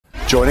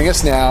Joining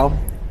us now,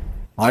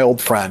 my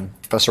old friend,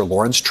 Professor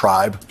Laurence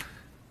Tribe,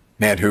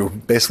 man who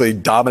basically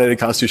dominated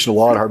constitutional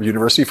law at Harvard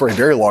University for a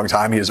very long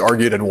time. He has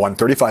argued and won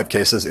 35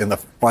 cases in the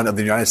front of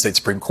the United States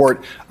Supreme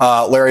Court.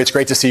 Larry, it's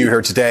great to see you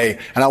here today.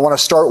 And I want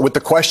to start with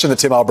the question that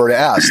Tim Alberta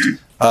asked.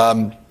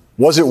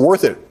 Was it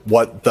worth it,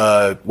 what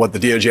the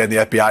DOJ and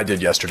the FBI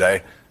did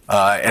yesterday?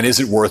 And is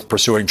it worth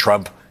pursuing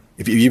Trump,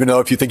 even though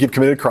if you think you've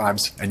committed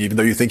crimes and even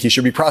though you think he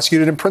should be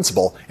prosecuted in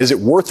principle, is it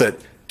worth it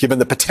given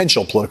the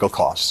potential political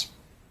costs?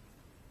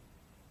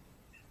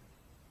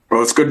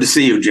 Well, it's good to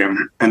see you,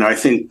 Jim. And I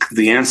think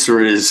the answer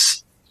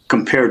is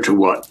compared to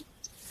what?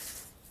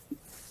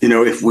 You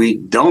know, if we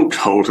don't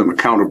hold him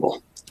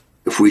accountable,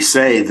 if we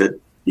say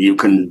that you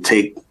can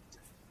take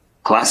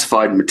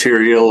classified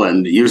material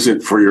and use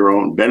it for your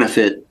own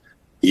benefit,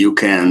 you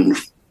can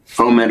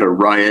foment a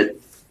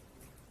riot,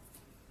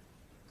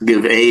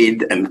 give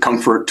aid and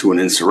comfort to an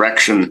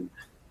insurrection,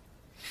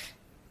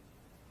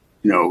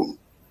 you know,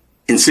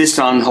 insist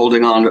on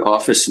holding on to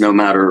office no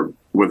matter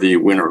whether you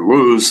win or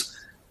lose.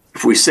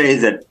 If we say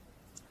that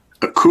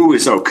a coup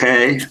is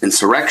okay,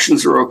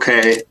 insurrections are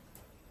okay,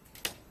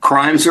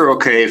 crimes are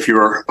okay if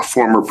you're a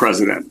former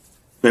president,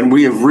 then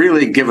we have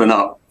really given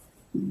up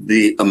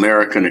the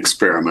American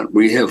experiment.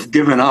 We have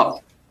given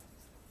up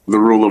the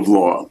rule of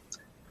law.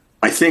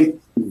 I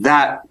think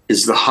that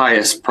is the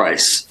highest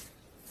price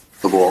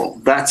of all.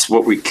 That's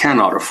what we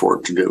cannot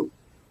afford to do.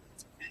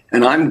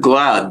 And I'm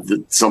glad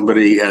that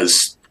somebody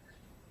as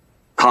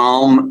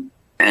calm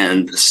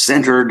and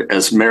centered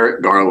as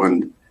Merrick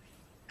Garland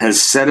has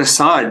set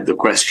aside the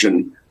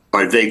question,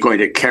 are they going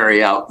to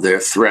carry out their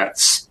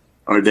threats?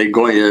 Are they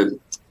going to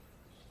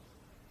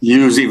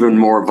use even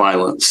more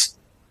violence?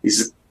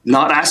 He's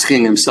not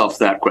asking himself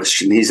that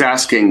question. He's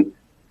asking,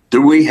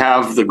 do we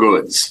have the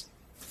goods?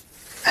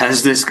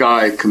 Has this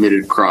guy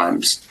committed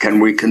crimes? Can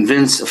we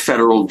convince a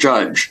federal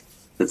judge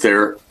that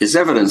there is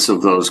evidence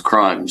of those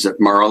crimes at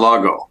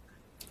Mar-a-Lago?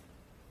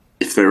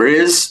 If there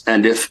is,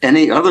 and if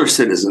any other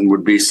citizen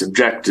would be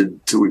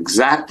subjected to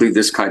exactly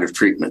this kind of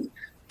treatment,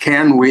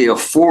 can we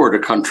afford a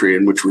country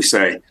in which we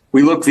say,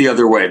 we look the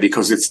other way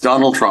because it's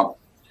Donald Trump,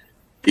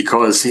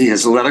 because he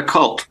has led a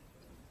cult,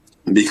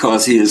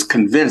 because he has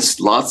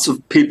convinced lots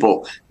of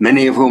people,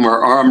 many of whom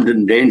are armed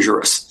and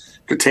dangerous,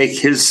 to take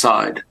his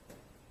side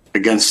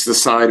against the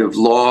side of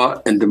law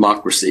and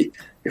democracy.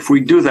 If we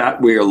do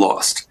that, we are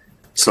lost.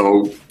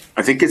 So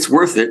I think it's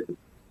worth it,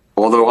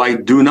 although I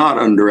do not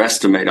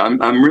underestimate.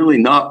 I'm really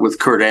not with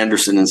Kurt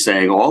Anderson in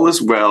saying all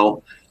is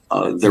well.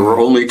 There were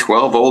only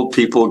 12 old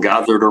people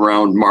gathered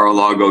around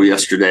Mar-a-Lago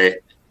yesterday.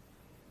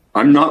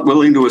 I'm not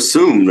willing to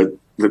assume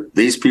that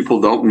these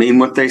people don't mean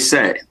what they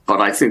say,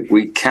 but I think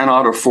we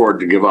cannot afford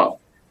to give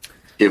up.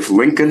 If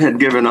Lincoln had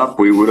given up,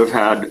 we would have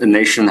had a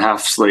nation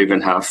half slave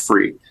and half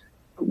free.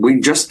 We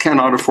just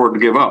cannot afford to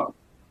give up,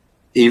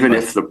 even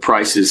if the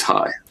price is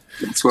high.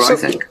 That's what I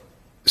think.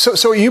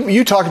 So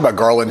you talked about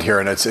Garland here,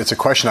 and it's a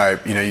question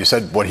you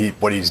said what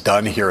he's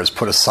done here is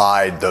put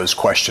aside those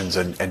questions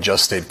and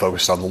just stayed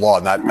focused on the law,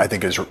 and that I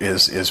think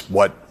is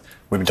what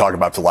we've been talking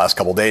about for the last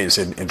couple of days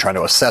in trying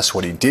to assess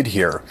what he did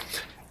here.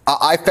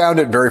 I found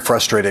it very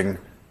frustrating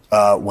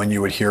when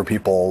you would hear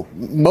people,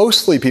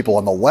 mostly people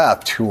on the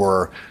left, who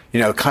were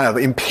kind of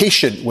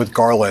impatient with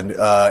Garland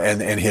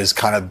and his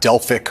kind of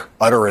Delphic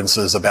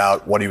utterances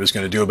about what he was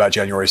going to do about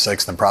January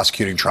 6th and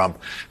prosecuting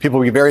Trump. People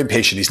would be very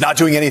impatient. He's not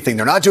doing anything.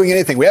 They're not doing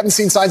anything. We haven't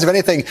seen signs of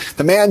anything.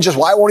 The man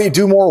why won't he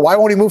do more? Why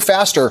won't he move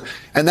faster?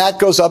 And that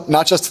goes up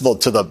not just to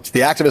the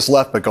activist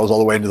left, but goes all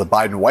the way into the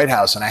Biden White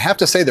House. And I have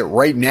to say that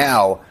right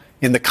now,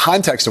 in the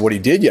context of what he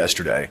did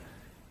yesterday,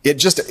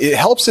 it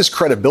helps his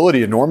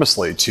credibility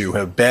enormously to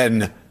have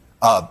been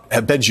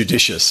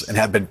judicious and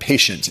have been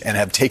patient and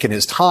have taken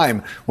his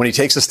time when he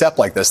takes a step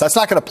like this. That's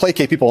not going to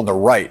placate people on the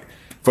right.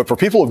 But for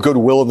people of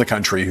goodwill in the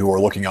country who are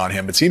looking on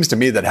him, it seems to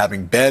me that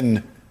having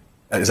been,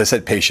 as I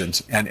said,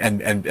 patient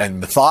and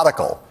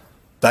methodical,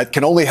 that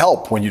can only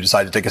help when you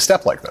decide to take a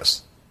step like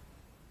this.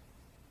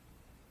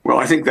 Well,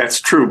 I think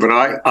that's true, but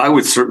I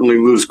would certainly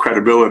lose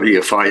credibility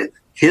if I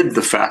hid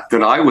the fact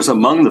that I was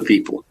among the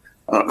people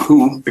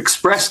who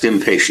expressed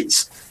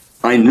impatience.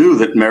 I knew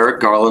that Merrick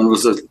Garland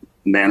was a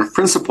man of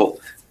principle.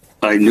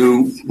 I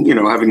knew,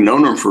 having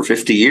known him for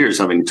 50 years,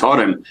 having taught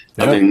him,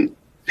 having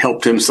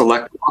helped him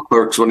select law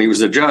clerks when he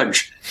was a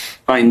judge,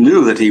 I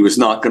knew that he was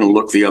not going to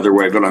look the other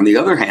way. But on the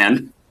other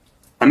hand,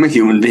 I'm a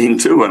human being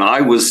too, and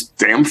I was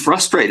damn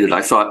frustrated.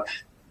 I thought,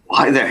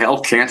 why the hell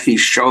can't he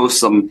show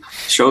some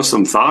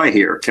thigh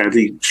here? Can't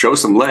he show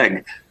some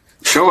leg?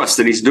 Show us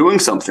that he's doing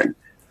something.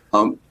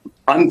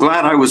 I'm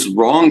glad I was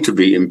wrong to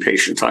be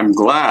impatient. I'm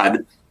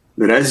glad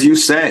that, as you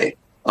say,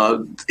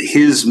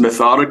 his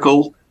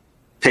methodical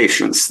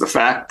patience, the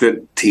fact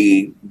that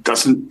he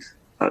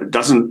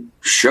doesn't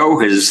show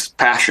his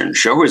passion,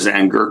 show his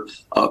anger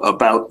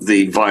about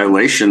the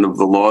violation of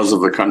the laws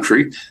of the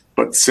country,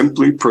 but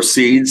simply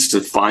proceeds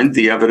to find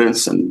the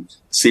evidence and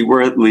see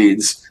where it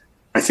leads.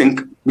 I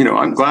think,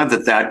 I'm glad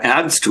that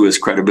adds to his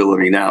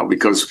credibility now,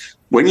 because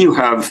when you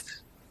have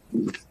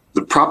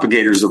the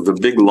propagators of the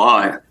big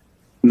lie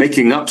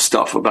making up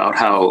stuff about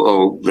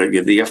how,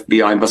 the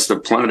FBI must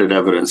have planted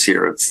evidence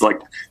here. It's like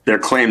their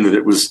claim that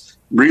it was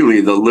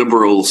really the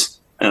liberals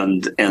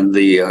and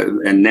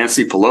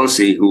Nancy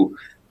Pelosi who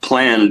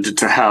planned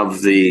to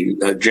have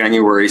the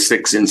January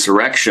 6th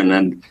insurrection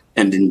and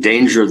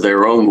endanger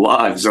their own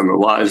lives and the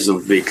lives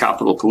of the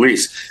Capitol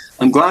Police.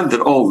 I'm glad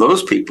that all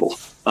those people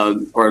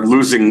are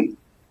losing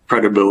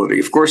credibility.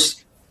 Of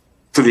course,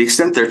 to the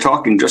extent they're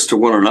talking just to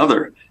one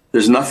another,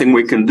 there's nothing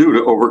we can do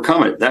to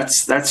overcome it.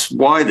 That's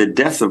why the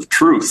death of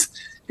truth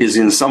is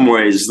in some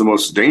ways the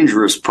most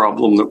dangerous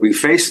problem that we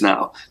face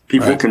now.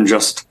 People can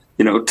just,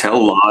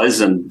 tell lies,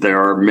 and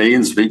there are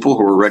millions of people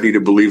who are ready to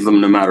believe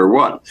them no matter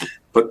what.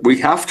 But we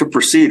have to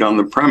proceed on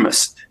the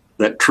premise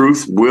that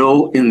truth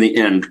will, in the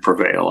end,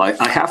 prevail.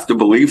 I have to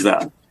believe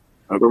that.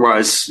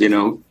 Otherwise,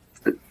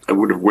 I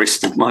would have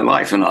wasted my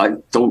life, and I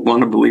don't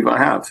want to believe I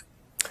have.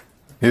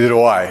 Neither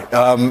do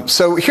I.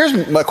 So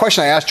here's my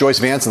question I asked Joyce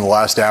Vance in the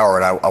last hour,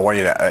 and I want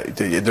you to,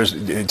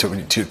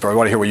 I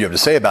want to hear what you have to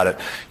say about it.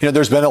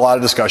 There's been a lot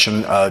of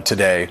discussion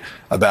today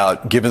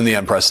about, given the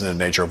unprecedented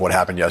nature of what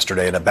happened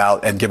yesterday,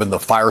 and given the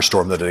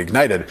firestorm that it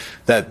ignited,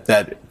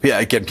 that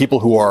again, people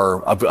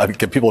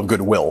of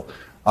goodwill,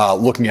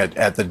 looking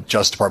at the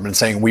Justice Department and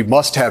saying we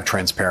must have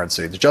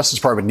transparency. The Justice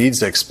Department needs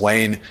to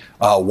explain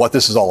what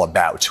this is all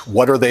about.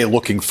 What are they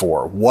looking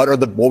for? What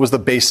was the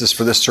basis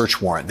for this search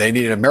warrant? They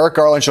needed Merrick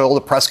Garland to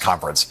hold a press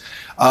conference.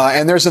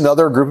 And there's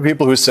another group of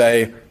people who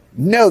say,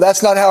 no,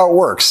 that's not how it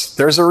works.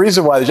 There's a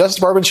reason why the Justice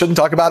Department shouldn't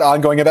talk about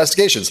ongoing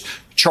investigations.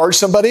 Charge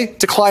somebody,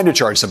 decline to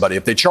charge somebody.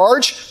 If they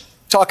charge,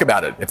 talk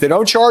about it. If they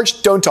don't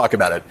charge, don't talk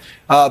about it.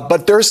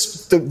 But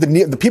there's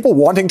the people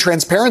wanting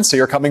transparency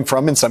are coming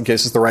from, in some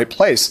cases, the right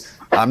place.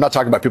 I'm not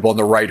talking about people on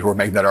the right who are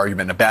making that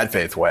argument in a bad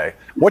faith way.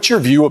 What's your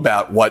view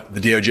about what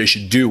the DOJ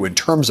should do in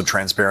terms of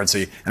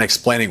transparency and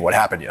explaining what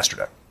happened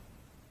yesterday?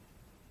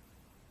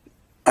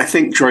 I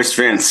think Joyce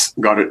Vance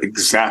got it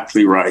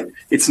exactly right.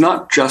 It's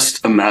not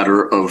just a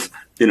matter of,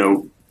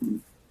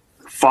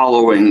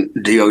 following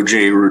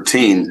DOJ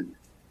routine,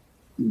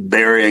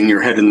 burying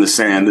your head in the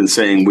sand and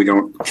saying we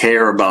don't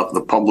care about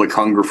the public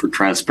hunger for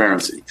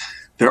transparency.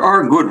 There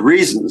are good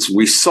reasons.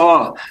 We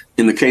saw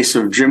in the case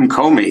of Jim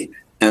Comey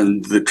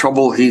and the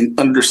trouble he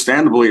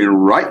understandably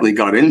and rightly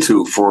got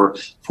into for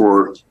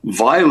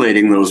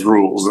violating those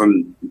rules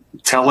and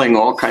telling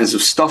all kinds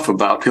of stuff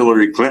about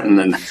Hillary Clinton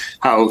and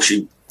how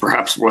she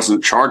perhaps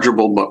wasn't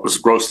chargeable but was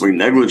grossly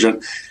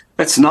negligent.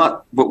 That's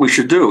not what we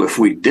should do. If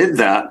we did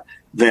that,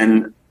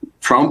 then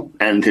Trump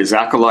and his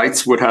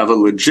acolytes would have a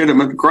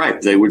legitimate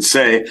gripe. They would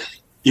say,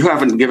 you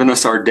haven't given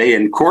us our day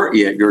in court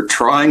yet. You're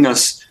trying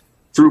us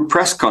through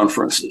press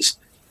conferences.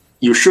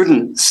 You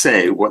shouldn't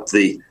say what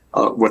the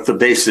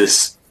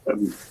basis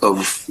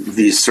of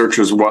these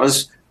searches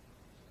was,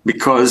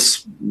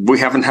 because we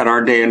haven't had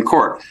our day in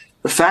court.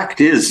 The fact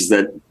is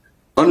that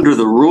under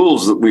the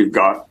rules that we've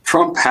got,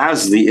 Trump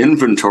has the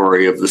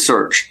inventory of the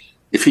search.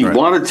 If he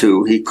wanted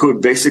to, he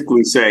could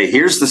basically say,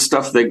 here's the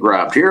stuff they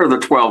grabbed. Here are the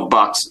 12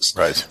 boxes.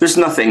 There's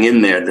nothing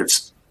in there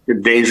that's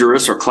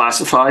dangerous or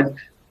classified.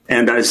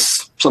 And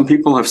as some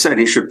people have said,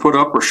 he should put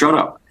up or shut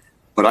up.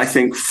 But I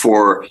think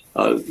for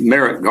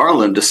Merrick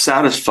Garland to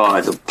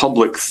satisfy the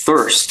public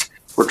thirst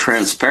for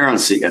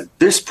transparency at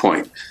this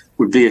point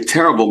would be a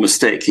terrible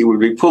mistake. He would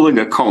be pulling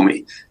a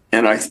Comey.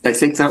 And I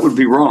think that would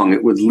be wrong.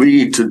 It would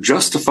lead to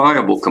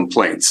justifiable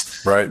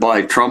complaints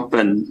by Trump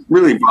and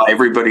really by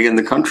everybody in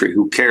the country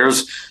who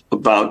cares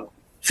about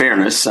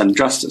fairness and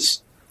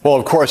justice. Well,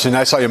 of course, and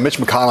I saw Mitch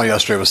McConnell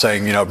yesterday was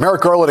saying,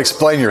 Merrick Garland,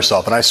 explain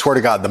yourself. And I swear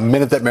to God, the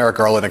minute that Merrick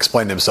Garland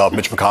explained himself,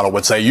 Mitch McConnell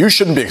would say, you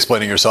shouldn't be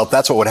explaining yourself.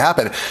 That's what would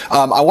happen.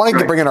 I want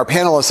to bring in our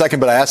panel in a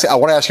second, but I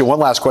want to ask you one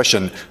last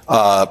question,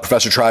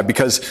 Professor Tribe,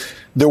 because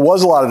there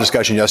was a lot of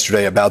discussion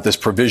yesterday about this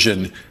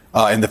provision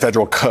in the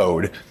federal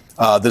code.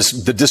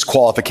 The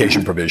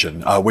disqualification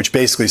provision, which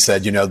basically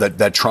said,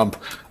 that Trump,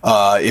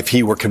 if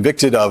he were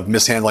convicted of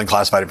mishandling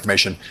classified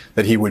information,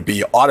 that he would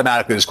be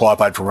automatically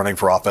disqualified from running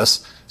for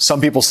office. Some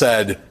people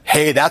said,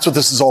 hey, that's what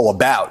this is all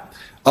about.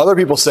 Other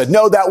people said,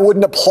 no, that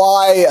wouldn't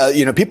apply.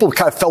 People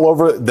kind of fell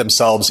over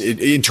themselves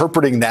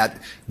interpreting that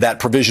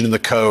provision in the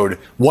code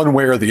one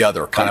way or the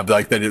other, kind of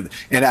like that.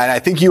 And I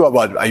think you have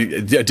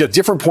a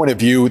different point of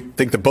view.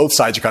 Think that both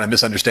sides are kind of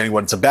misunderstanding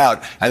what it's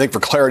about. I think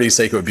for clarity's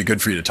sake, it would be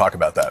good for you to talk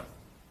about that.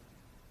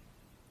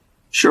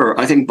 Sure.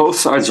 I think both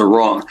sides are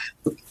wrong.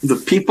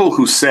 The people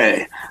who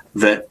say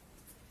that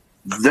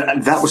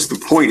was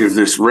the point of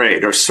this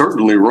raid are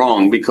certainly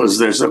wrong, because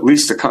there's at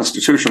least a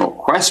constitutional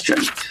question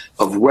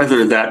of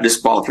whether that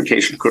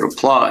disqualification could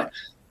apply.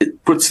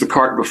 It puts the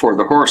cart before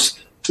the horse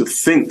to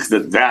think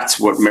that that's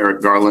what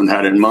Merrick Garland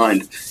had in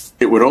mind.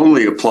 It would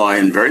only apply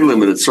in very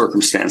limited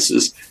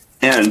circumstances,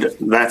 and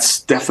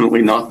that's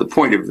definitely not the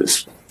point of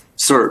this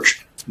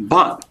search.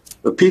 But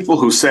the people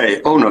who say,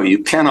 oh, no,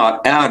 you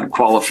cannot add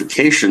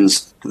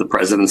qualifications to the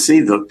presidency.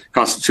 The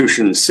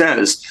Constitution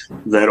says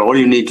that all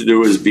you need to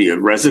do is be a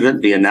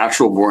resident, be a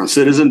natural born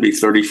citizen, be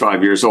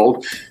 35 years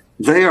old.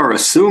 They are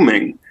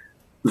assuming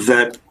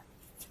that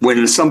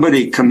when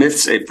somebody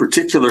commits a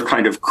particular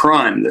kind of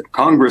crime that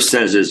Congress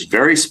says is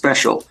very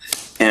special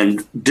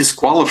and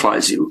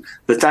disqualifies you,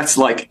 that's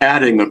like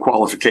adding a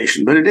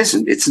qualification. But it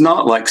isn't. It's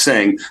not like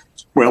saying,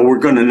 well, we're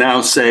going to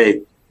now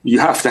say you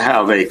have to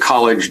have a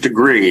college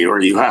degree,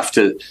 or you have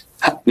to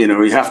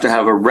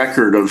have a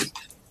record of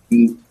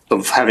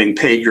having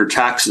paid your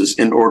taxes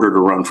in order to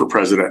run for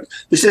president.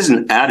 This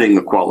isn't adding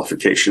a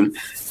qualification.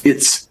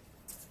 It's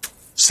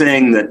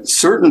saying that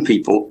certain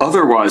people,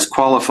 otherwise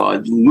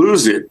qualified,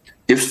 lose it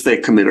if they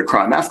commit a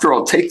crime. After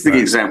all, take the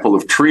example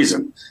of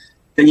treason.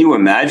 Can you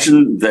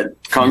imagine that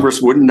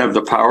Congress wouldn't have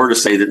the power to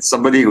say that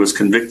somebody who was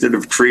convicted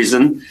of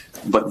treason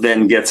but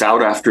then gets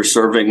out after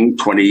serving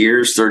 20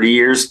 years, 30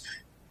 years?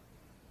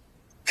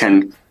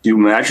 Can you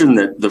imagine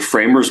that the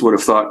framers would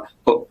have thought,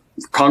 oh,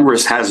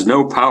 Congress has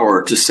no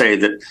power to say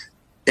that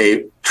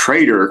a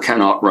traitor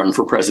cannot run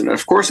for president?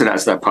 Of course it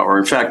has that power.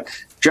 In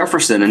fact,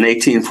 Jefferson in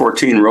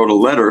 1814 wrote a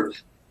letter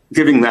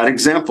giving that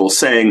example,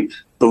 saying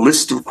the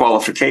list of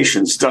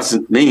qualifications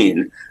doesn't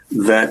mean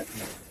that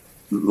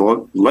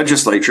the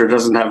legislature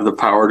doesn't have the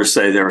power to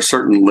say there are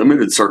certain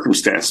limited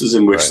circumstances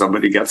in which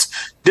somebody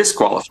gets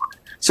disqualified.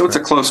 So it's a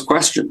close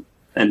question.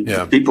 And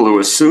people who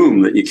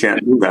assume that you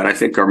can't do that, I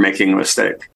think, are making a mistake.